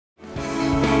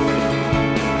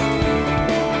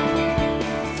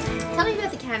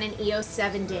EOS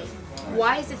 7D.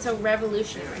 Why is it so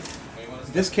revolutionary?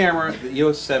 This camera, the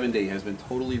EOS 7D, has been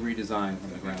totally redesigned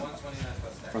from the ground up.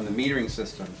 From the metering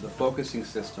system, the focusing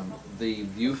system, the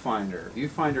viewfinder.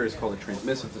 Viewfinder is called a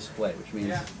transmissive display, which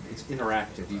means it's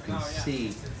interactive. You can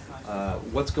see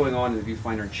what's going on in the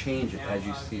viewfinder and change it as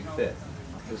you see fit.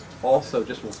 There's also,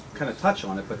 just we'll kind of touch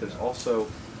on it, but there's also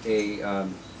a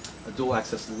dual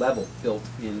access level built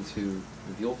into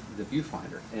the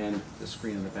viewfinder and the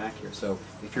screen in the back here. So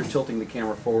if you're tilting the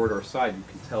camera forward or aside, you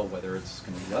can tell whether it's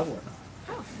going to be level or not.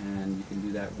 Oh. And you can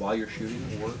do that while you're shooting,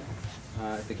 or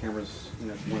if the camera's,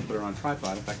 if you want to put it on a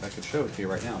tripod. In fact, I could show it to you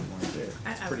right now if you want to see it.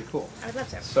 It's pretty cool. I'd love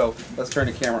to. So let's turn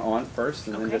the camera on first,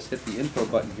 and then just hit the info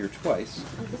button here twice.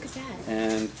 Oh, look at that.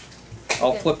 And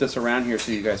I'll flip this around here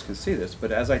so you guys can see this.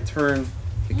 But as I turn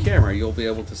the camera, you'll be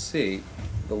able to see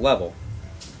the level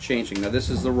changing. Now this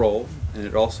is the roll, and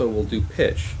it also will do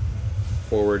pitch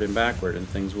forward and backward, and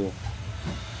things will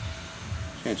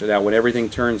change. So now when everything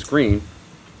turns green,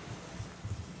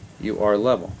 you are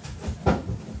level.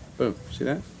 Boom, see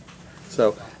that?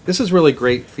 So this is really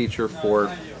great feature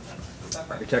for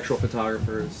architectural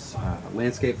photographers,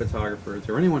 landscape photographers,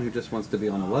 or anyone who just wants to be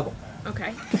on the level.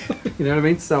 Okay. You know what I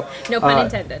mean? So no pun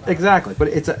intended. Exactly, but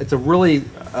it's a really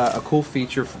a cool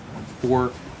feature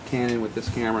for Canon with this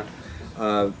camera.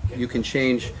 You can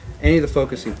change any of the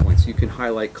focusing points. You can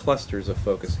highlight clusters of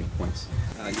focusing points.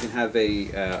 You can have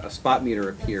a spot meter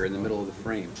appear in the middle of the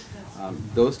frame.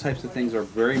 Those types of things are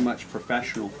very much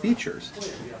professional features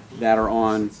that are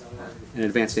on an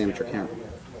advanced amateur camera.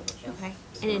 Okay.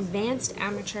 An advanced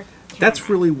amateur camera. That's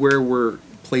really where we're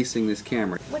placing this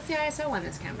camera. What's the ISO on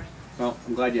this camera? Well,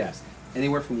 I'm glad you asked.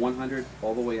 Anywhere from 100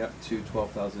 all the way up to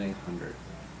 12,800,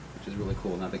 which is really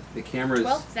cool. Now the camera is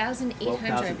 12,800.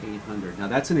 12,800. Now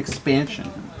that's an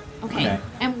expansion. Okay.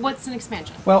 And what's an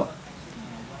expansion? Well,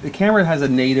 the camera has a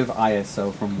native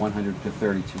ISO from 100 to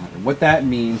 3,200. What that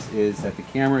means is that the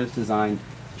camera is designed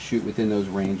to shoot within those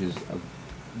ranges of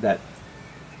that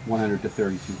 100 to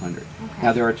 3,200. Okay.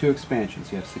 Now there are two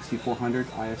expansions. You have 6,400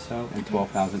 ISO and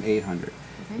 12,800.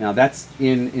 Now that's,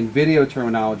 in video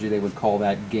terminology, they would call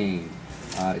that gain.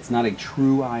 It's not a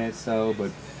true ISO,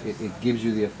 but it gives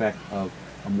you the effect of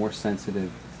a more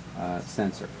sensitive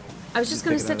sensor. I was just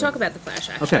going to talk about the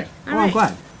flash, actually. Okay, well, I'm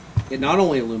glad. It not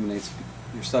only illuminates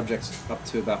your subjects up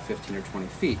to about 15 or 20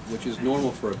 feet, which is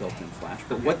normal for a built-in flash,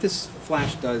 but what this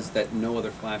flash does that no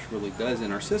other flash really does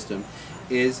in our system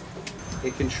is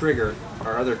it can trigger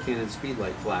our other Canon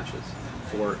speedlight flashes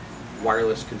for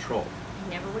wireless control.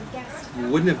 Never would have guessed. You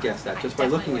wouldn't have guessed that just by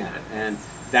looking at it, and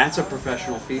that's a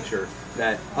professional feature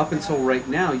that up until right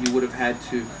now you would have had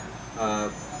to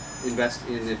invest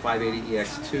in the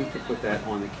 580EX2 to put that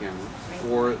on the camera,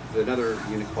 or another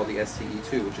unit called the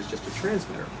STE2, which is just a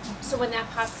transmitter. So when that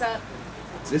pops up,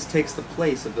 this takes the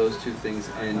place of those two things,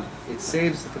 and it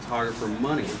saves the photographer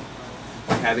money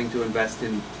by having to invest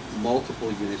in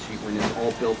multiple units. When it's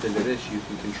all built into this, you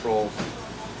can control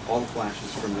all the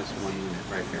flashes from this one unit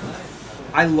right here.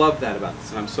 I love that about this,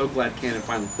 and I'm so glad Canon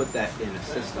finally put that in a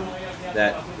system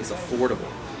that is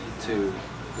affordable to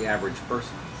the average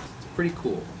person. It's pretty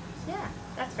cool. yeah,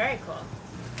 that's very cool.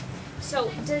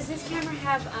 So does this camera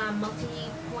have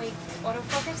multi-point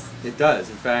autofocus? It does.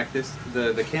 In fact,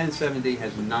 the Canon 7D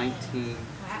has 19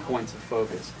 points of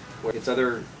focus, where its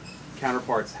other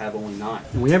counterparts have only 9.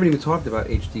 And we haven't even talked about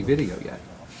HD video yet.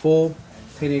 Full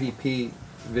 1080p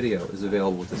video is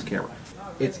available with this camera.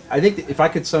 I think that if I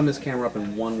could sum this camera up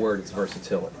in one word, it's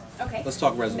versatility. Okay. Let's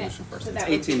talk resolution first. So It's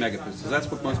 18 megapixels. That's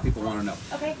what most people want to know.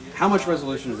 Okay. How much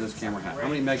resolution does this camera have? How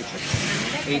many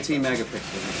megapixels? 18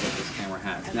 megapixels is what this camera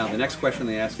has. Okay. Now the next question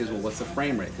they ask is, well, what's the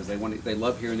frame rate? Because they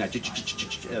love hearing that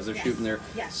as they're shooting their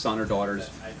son or daughter's,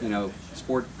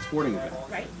 sporting event.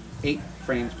 Right. 8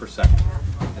 frames per second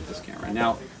at this camera.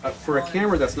 Now, for a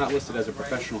camera that's not listed as a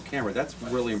professional camera, that's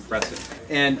really impressive.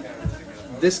 And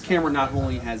this camera not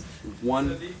only has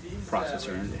one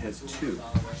processor, it has 2.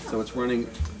 So it's running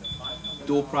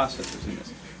dual processors in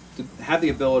this. To have the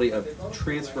ability of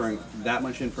transferring that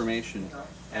much information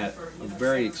at a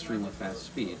very extremely fast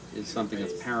speed is something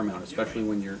that's paramount, especially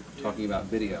when you're talking about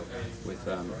video with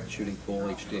shooting full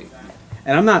HD.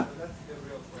 And I'm not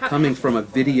coming from a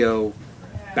video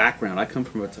background. I come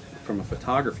from a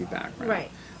photography background.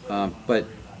 Right. But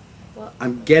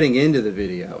I'm getting into the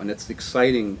video, and it's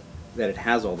exciting that it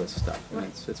has all this stuff, and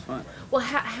it's fun. Well,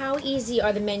 how easy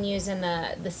are the menus and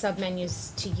the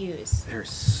sub-menus to use? They're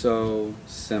so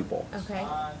simple. Okay.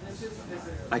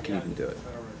 I can even do it.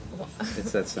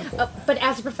 It's that simple. But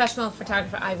as a professional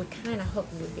photographer, I would kind of hope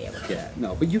you would be able to. Yeah,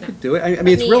 no, but you could do it. I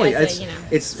mean, it's really,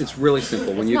 it's really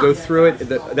simple. When you go through it,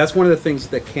 that's one of the things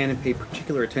that Canon paid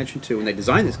particular attention to when they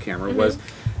designed this camera was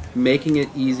making it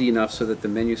easy enough so that the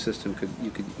menu system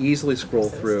you could easily scroll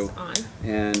through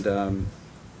and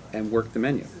work the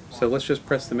menu. So let's just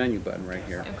press the menu button right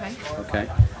here. Okay. Okay.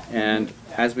 And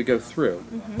as we go through,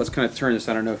 let's kind of turn this.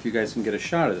 I don't know if you guys can get a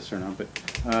shot of this or not,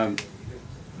 but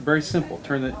very simple.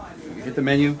 Hit the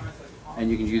menu, and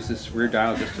you can use this rear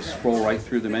dial just to scroll right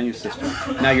through the menu system.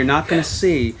 Now you're not going to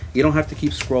see. You don't have to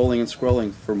keep scrolling and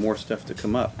scrolling for more stuff to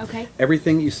come up. Okay.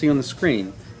 Everything you see on the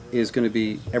screen is going to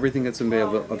be everything that's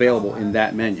available in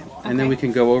that menu. And then we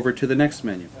can go over to the next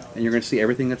menu, and you're going to see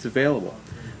everything that's available.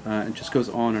 It just goes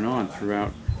on and on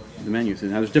throughout the menus.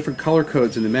 And now there's different color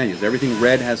codes in the menus. Everything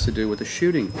red has to do with a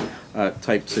shooting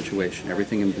type situation.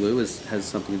 Everything in blue has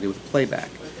something to do with playback.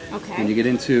 Okay. When you get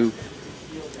into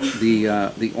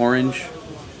the orange,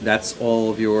 that's all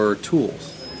of your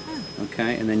tools.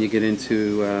 Okay, and then you get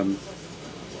into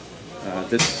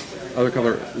this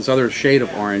other shade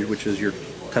of orange, which is your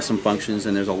custom functions,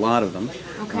 and there's a lot of them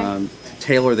to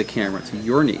tailor the camera to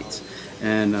your needs.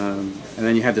 And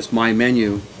then you have this My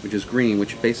Menu, which is green,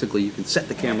 which basically you can set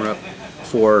the camera up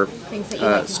for things that you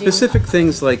like to specific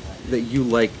things like that you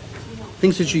like,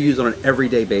 things that you use on an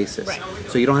everyday basis. Right.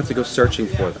 So you don't have to go searching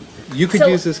for them. You could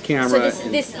use this camera. So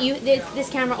this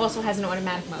camera also has an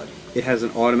automatic mode. It has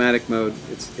an automatic mode.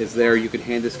 It's there. You could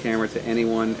hand this camera to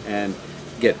anyone and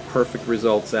get perfect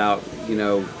results out, you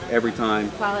know, every time.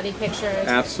 Quality pictures.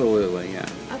 Absolutely, yeah.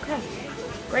 Okay,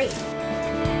 great.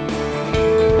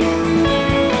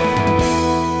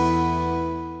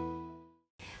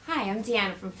 Hi, I'm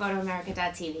Deanna from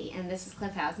PhotoAmerica.tv, and this is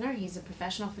Cliff Hausner. He's a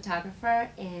professional photographer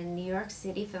in New York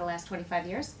City for the last 25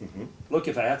 years. Look,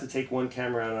 if I have to take one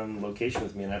camera out on location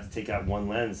with me and I have to take out one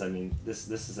lens, I mean, this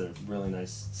is a really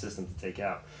nice system to take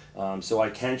out. So I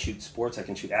can shoot sports, I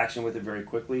can shoot action with it very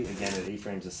quickly, again at 8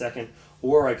 frames a second,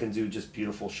 or I can do just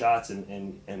beautiful shots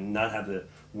and not have the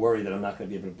worry that I'm not going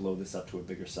to be able to blow this up to a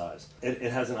bigger size.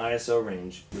 It has an ISO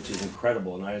range, which is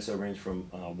incredible, an ISO range from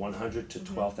 100 to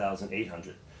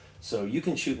 12,800. So you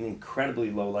can shoot in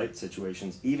incredibly low light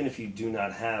situations, even if you do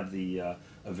not have the a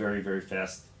very, very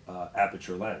fast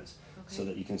aperture lens. So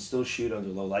that you can still shoot under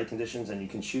low light conditions, and you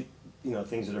can shoot, you know,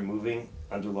 things that are moving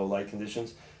under low light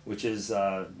conditions, which is,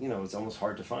 you know, it's almost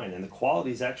hard to find. And the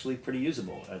quality is actually pretty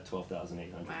usable at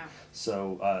 12,800. Wow.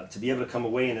 So to be able to come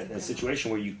away in a situation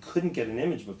where you couldn't get an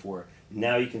image before,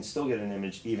 now you can still get an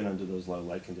image even under those low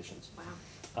light conditions.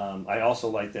 Wow. I also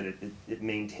like that it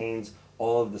maintains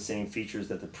all of the same features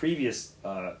that the previous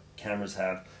cameras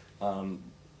have.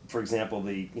 For example,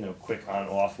 the quick on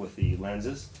off with the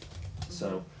lenses.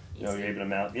 So you're able to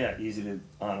mount, easy to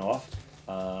on off.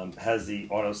 Has the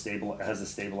has the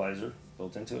stabilizer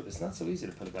built into it. It's not so easy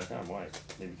to put it back on. Why?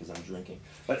 Maybe because I'm drinking.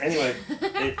 But anyway,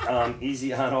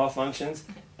 easy on off functions.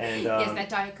 And yes, that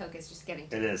Diet Coke is just getting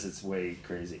to it. Is. It's way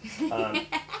crazy.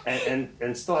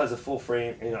 And still has a full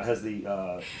frame. You know, has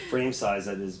the frame size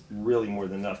that is really more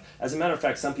than enough. As a matter of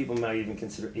fact, some people might even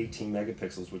consider 18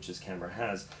 megapixels, which this camera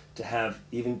has, to have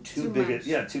even too big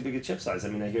a chip size. I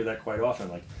mean, I hear that quite often.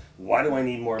 Like, why do I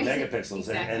need more megapixels?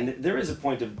 Exactly. And there is a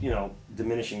point of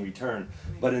diminishing return.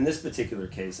 But in this particular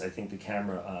case, I think the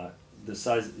camera, the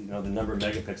size, the number of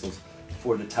megapixels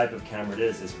for the type of camera it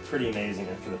is pretty amazing,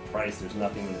 and for the price, there's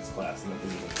nothing in its class, nothing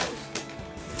even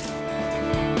close.